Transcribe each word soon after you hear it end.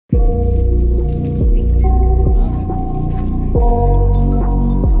I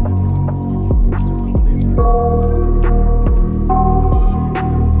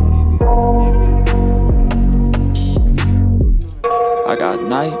got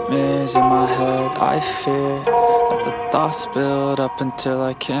nightmares in my head, I fear that the thoughts build up until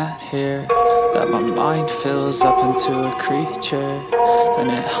I can't hear, that my mind fills up into a creature, and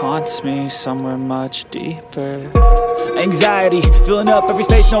it haunts me somewhere much deeper. Anxiety, filling up every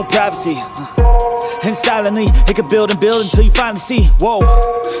space, no privacy, and silently, it could build and build until you finally see, whoa,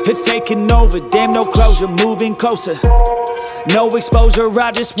 it's taking over, damn no closure, moving closer. No exposure,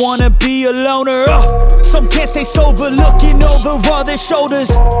 I just wanna be a loner. Some can't stay sober, looking over all their shoulders,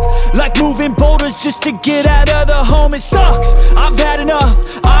 like moving boulders just to get out of the home. It sucks, I've had enough,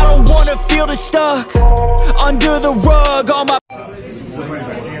 I don't wanna feel the stuck under the rug. All my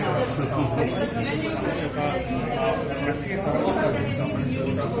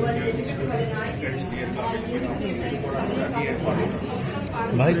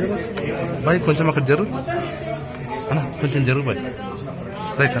भाई కొంచెం అక్కడ జరు అన్న కొంచెం జరు భాయ్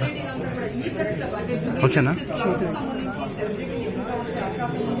right రా ఓకేనా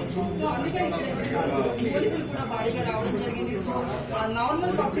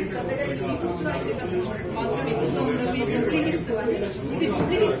normal public పెద్దగా ఈ గ్రూప్ లో అయితే మాత్రం ఎక్కువగా ఉండవు జూబ్లీ హిల్స్ అంటే ఇది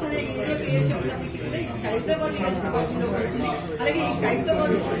జూబ్లీ హిల్స్ అనే ఏరియా పేరు చెప్పడానికి కూడా ఇది హైదరాబాద్ నియోజకవర్గంలో వస్తుంది. అలాగే ఈ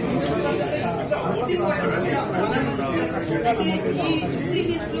హైదరాబాద్ ఆస్తి చాలా మంది అయితే ఈ జూబ్లీ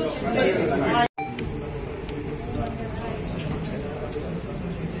హిల్స్ లో చూస్తే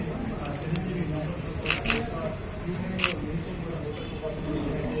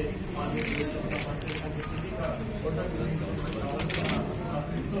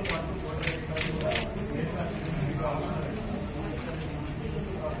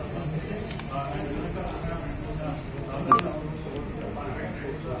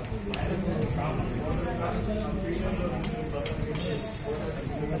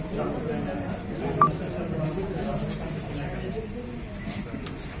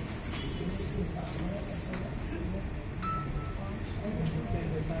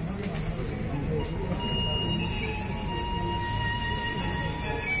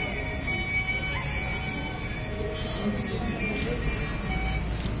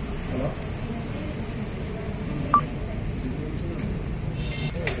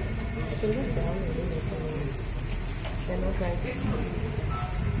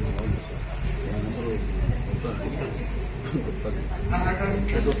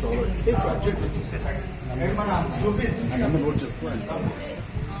నోట్ చేసుకో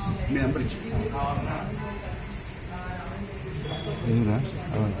మీ నెంబర్ ఇచ్చి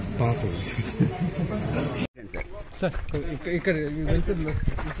పాత సార్ ఇక్కడ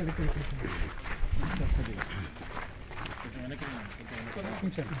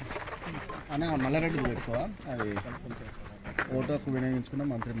అన్న మల్లారెడ్డి పెట్టుకో అది ఓటర్స్ వినియోగించుకున్న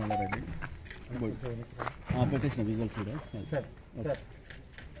మంత్రి మల్లారెడ్డి పెట్టేసిన విజువల్స్ కూడా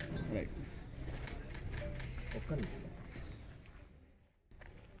రైట్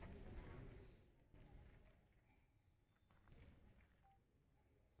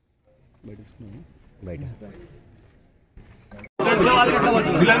బయట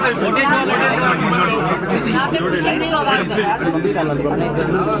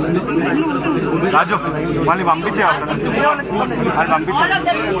రాజు మళ్ళీ పంపించే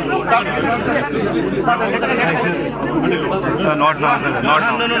not now.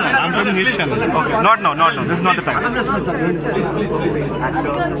 I'm from English channel. Okay. Not now. This is not the time.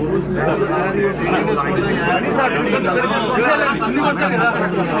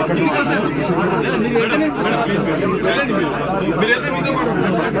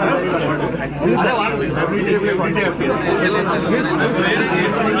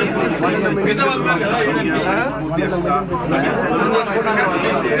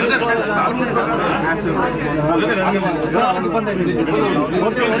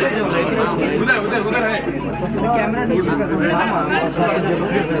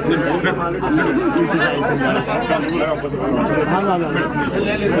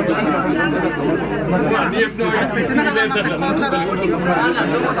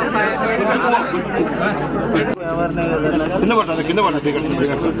 కింద పడుతుంది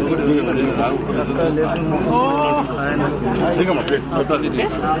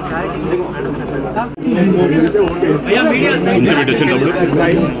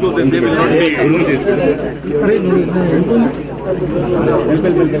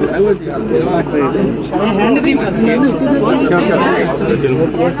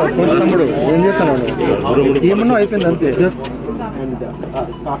తమ్ముడు ఏం చేస్తాను ఏమన్నా అయిపోయింది అంతే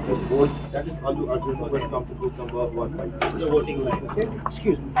cast as vote. That is Allu Arjun who has come to booth number 15. The voting line. Okay.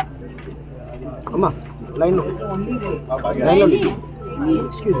 Excuse me. Amma, line no. Line no.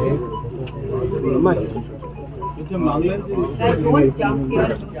 Excuse me. Amma.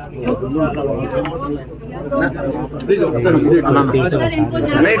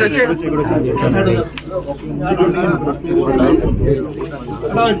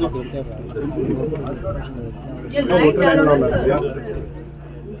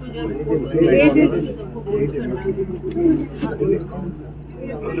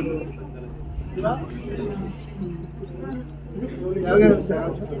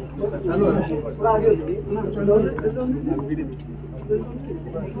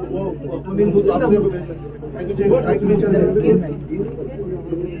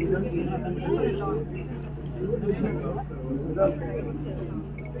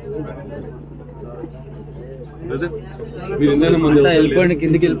 మీరు ఇందాక ముందు వెళ్ళిపోండి,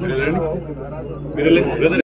 కిందికి వెళ్ళిపోండి.